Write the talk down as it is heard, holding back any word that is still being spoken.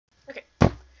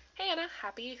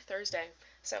Happy Thursday.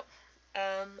 So,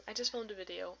 I just filmed a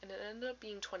video and it ended up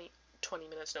being 10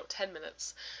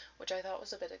 minutes, which I thought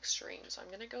was a bit extreme. So I'm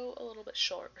going to go a little bit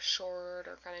short,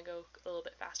 or kind of go a little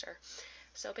bit faster.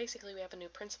 So basically we have a new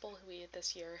principal who we had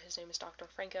this year. His name is Dr.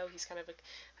 Franco. He's kind of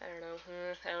I don't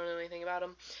know anything about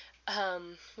him.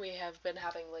 We have been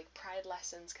having like pride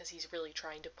lessons because he's really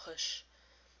trying to push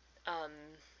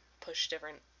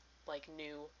different like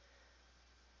new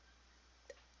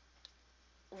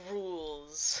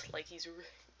rules. Like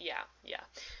yeah.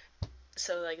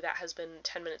 So like that has been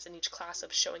 10 minutes in each class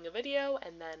of showing a video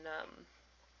and then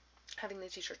having the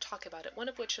teacher talk about it. One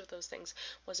of which of those things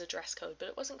was a dress code, but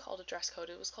it wasn't called a dress code.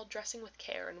 It was called dressing with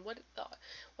care. And what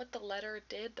the letter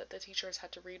did that the teachers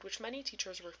had to read, which many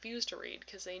teachers refused to read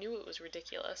because they knew it was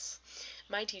ridiculous.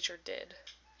 My teacher did,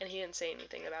 and he didn't say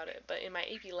anything about it. But in my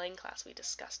AP Lang class, we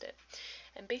discussed it.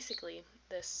 And basically,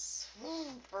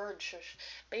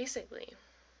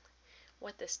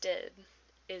 what this did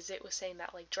is it was saying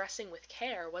that like dressing with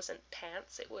care wasn't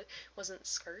pants, wasn't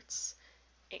skirts.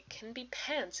 It can be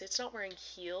pants. It's not wearing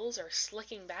heels or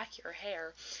slicking back your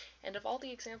hair. And of all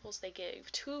the examples they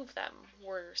gave, 2 of them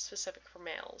were specific for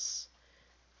males,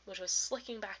 which was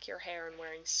slicking back your hair and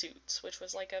wearing suits, which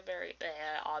was like a very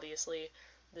obviously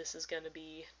this is gonna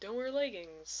be don't wear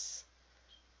leggings,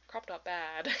 crop top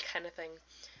bad kind of thing.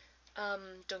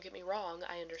 Don't get me wrong,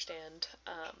 I understand.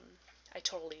 I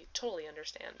totally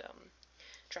understand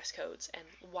dress codes and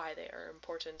why they are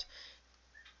important,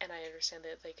 and I understand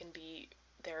that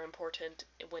they're important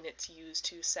when it's used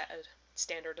to set a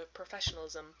standard of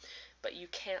professionalism, but you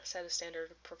can't set a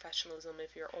standard of professionalism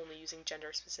if you're only using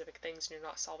gender-specific things and you're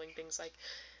not solving things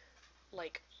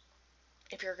like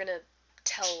if you're gonna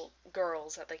tell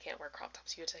girls that they can't wear crop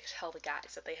tops, you have to tell the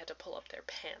guys that they had to pull up their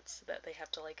pants, that they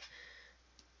have to like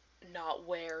not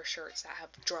wear shirts that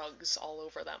have drugs all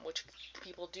over them, which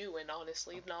people do, and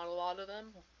honestly, not a lot of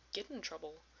them get in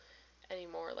trouble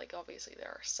anymore. Like, obviously, there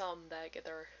are some that get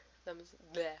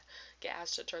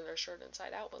asked to turn their shirt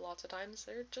inside out, but lots of times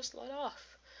they're just let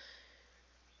off.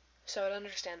 So I'd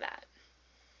understand that.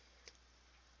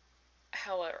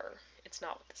 However, it's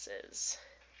not what this is.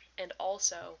 And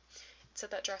also, it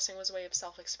said that dressing was a way of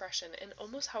self-expression, and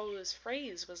almost how it was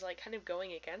phrased was like kind of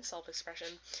going against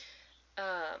self-expression.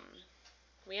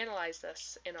 We analyzed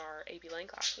this in our AP Lang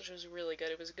class, which was really good.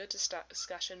 It was a good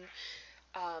discussion.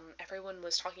 Everyone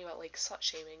was talking about like slut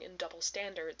shaming and double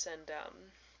standards and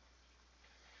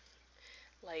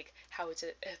like how it's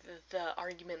the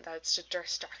argument that it's a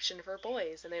distraction for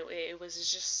boys, and it was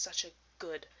just such a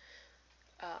good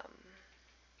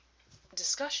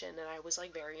discussion, and I was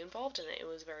like very involved in it. It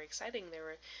was very exciting. There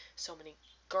were so many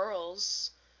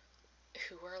girls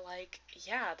who were like,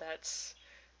 yeah, that's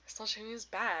slut shaming is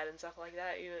bad and stuff like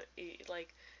that.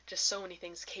 Like just so many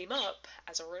things came up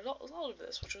as a result of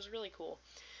this, which was really cool.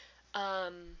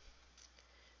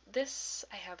 This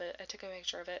I took a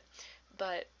picture of it,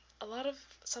 but a lot of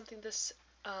something this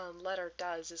letter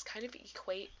does is kind of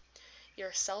equate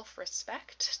your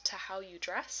self-respect to how you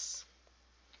dress.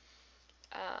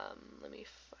 Let me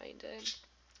find it.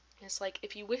 It's like,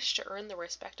 if you wish to earn the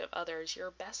respect of others,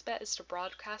 your best bet is to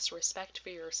broadcast respect for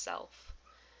yourself.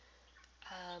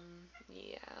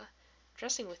 Yeah.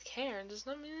 Dressing with care does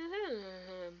not mean...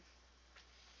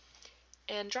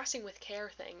 And dressing with care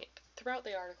thing, throughout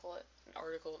the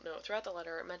throughout the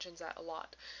letter, it mentions that a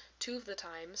lot. 2 of the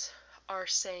times are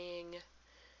saying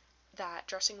that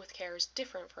dressing with care is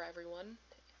different for everyone,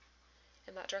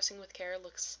 and that dressing with care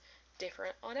looks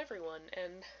different on everyone,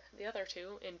 and the other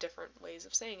 2 in different ways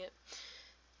of saying it.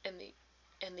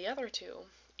 And the other 2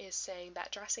 is saying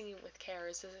that dressing with care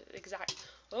is the exact...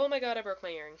 Oh my god, I broke my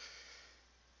earring.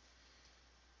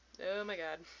 Oh my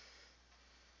god.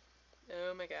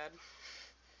 Oh my god.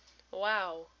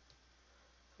 Wow.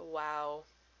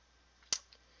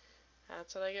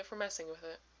 That's what I get for messing with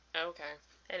it. Okay.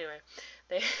 Anyway,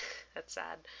 that's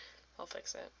sad. I'll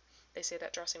fix it. They say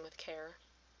that dressing with care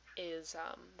is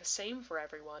the same for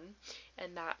everyone,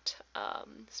 and that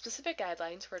specific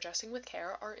guidelines for dressing with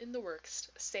care are in the works.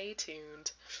 Stay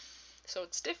tuned. So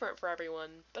it's different for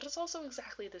everyone, but it's also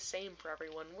exactly the same for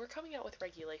everyone. We're coming out with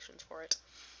regulations for it.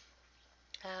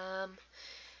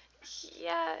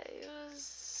 Yeah, it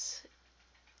was...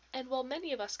 And while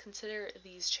many of us consider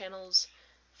these channels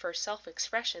for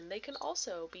self-expression, they can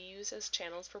also be used as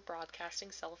channels for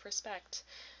broadcasting self-respect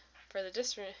for the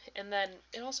district. And then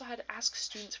it also had to ask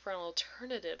students for an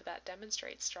alternative that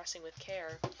demonstrates dressing with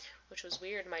care, which was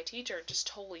weird. My teacher just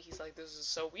totally, he's like, this is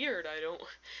so weird, I don't...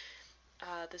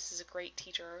 This is a great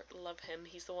teacher, love him.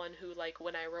 He's the one who, like,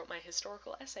 when I wrote my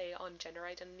historical essay on gender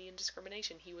identity and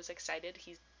discrimination, he was excited.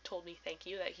 He told me thank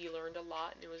you, that he learned a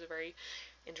lot, and it was a very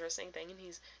interesting thing, and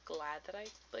he's glad that I,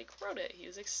 like, wrote it. He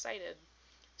was excited.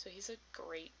 So he's a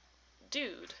great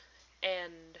dude.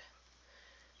 And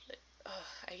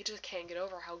I just can't get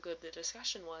over how good the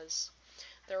discussion was.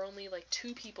 There were only, like,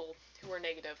 2 people who were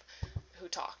negative who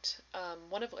talked.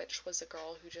 One of which was a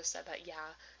girl who just said that,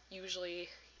 yeah, usually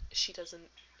she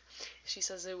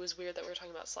says it was weird that we were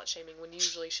talking about slut shaming when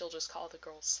usually she'll just call the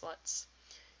girls sluts,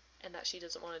 and that she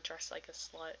doesn't want to dress like a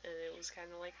slut, and it was kind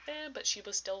of like, but she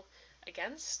was still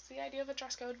against the idea of a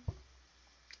dress code.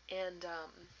 And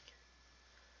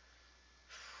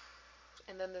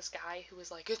then this guy who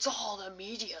was like, it's all the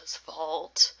media's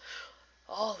fault.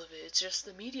 All of it, it's just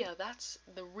the media. That's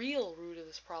the real root of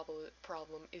this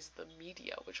problem is the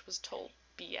media, which was total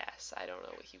BS. I don't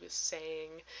know what he was saying.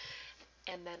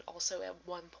 And then also at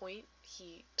one point,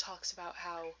 he talks about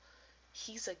how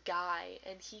he's a guy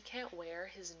and he can't wear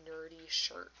his nerdy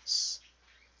shirts.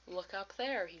 Look up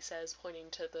there, he says, pointing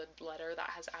to the letter that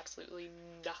has absolutely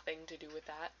nothing to do with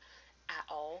that at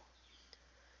all.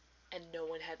 And no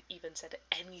one had even said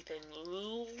anything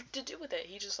to do with it.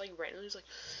 He just, like, randomly was like,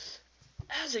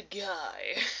 as a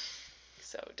guy.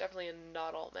 So definitely a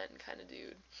not all men kind of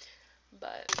dude.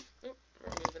 But,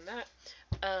 removing that.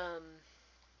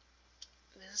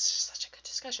 This is just such a good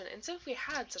discussion. And so if we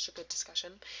had such a good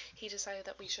discussion, he decided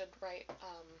that we should write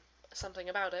something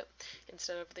about it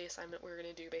instead of the assignment we were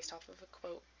going to do based off of a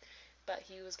quote. But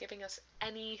he was giving us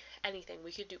anything.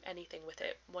 We could do anything with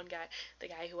it. One guy, the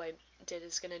guy who I did,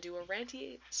 is going to do a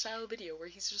ranty style video where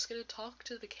he's just going to talk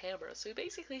to the camera. So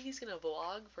basically he's going to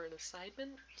vlog for an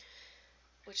assignment,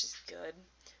 which is good.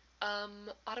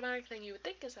 Automatic thing you would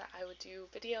think is that I would do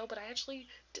video, but I actually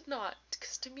did not,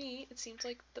 because to me it seems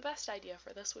like the best idea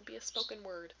for this would be a spoken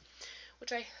word,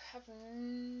 which I have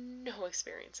no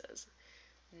experiences.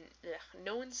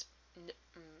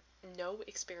 No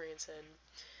experience in.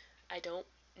 I don't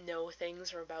know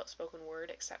things about spoken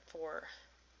word except for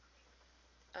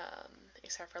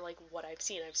like what I've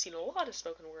seen. I've seen a lot of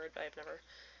spoken word, but I've never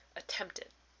attempted.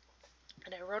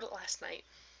 And I wrote it last night,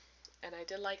 and I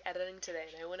did like editing today,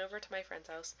 and I went over to my friend's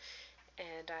house,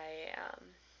 and I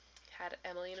had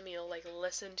Emily and Emil like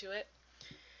listen to it,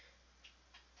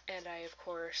 and I, of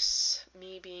course,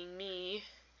 me being me,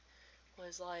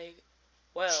 was like,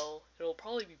 well, it'll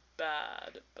probably be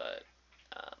bad, but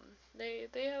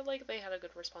they had a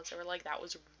good response. They were like, that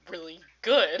was really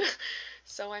good.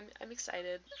 So I'm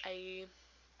excited.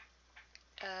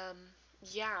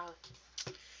 Yeah,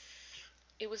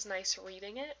 it was nice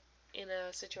reading it in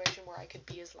a situation where I could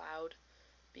be as loud,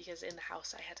 because in the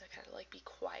house I had to kind of like be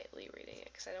quietly reading it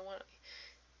because I don't want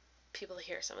people to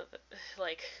hear some of the,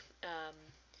 like,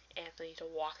 Anthony to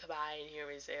walk by and hear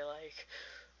me say like,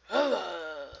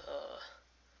 ugh.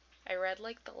 I read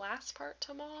like the last part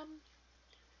to Mom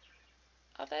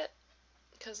of it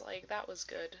because like that was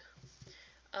good.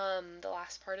 The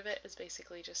last part of it is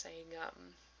basically just saying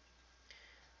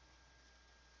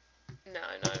no,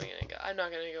 I'm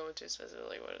not gonna go into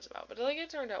specifically what it's about, but like it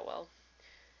turned out well.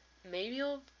 Maybe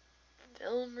you'll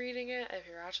film reading it if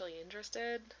you're actually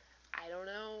interested. I don't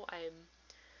know. I'm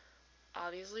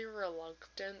obviously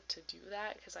reluctant to do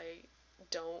that because I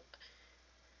don't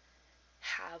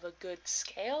have a good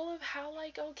scale of how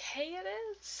like okay it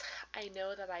is. I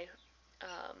know that I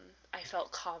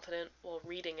felt confident while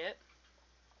reading it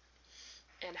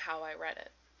and how I read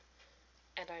it,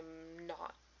 and I'm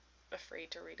not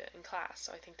afraid to read it in class,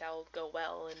 so I think that'll go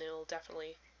well and it'll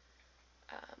definitely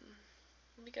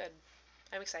be good.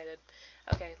 I'm excited.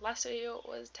 Okay, last video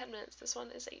was 10 minutes. This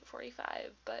one is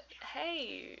 8:45, but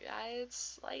hey,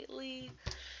 it's slightly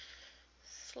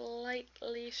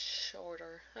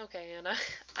shorter. Okay, and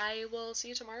I will see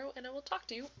you tomorrow, and I will talk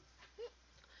to you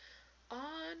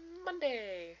on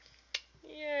Monday.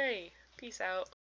 Yay! Peace out.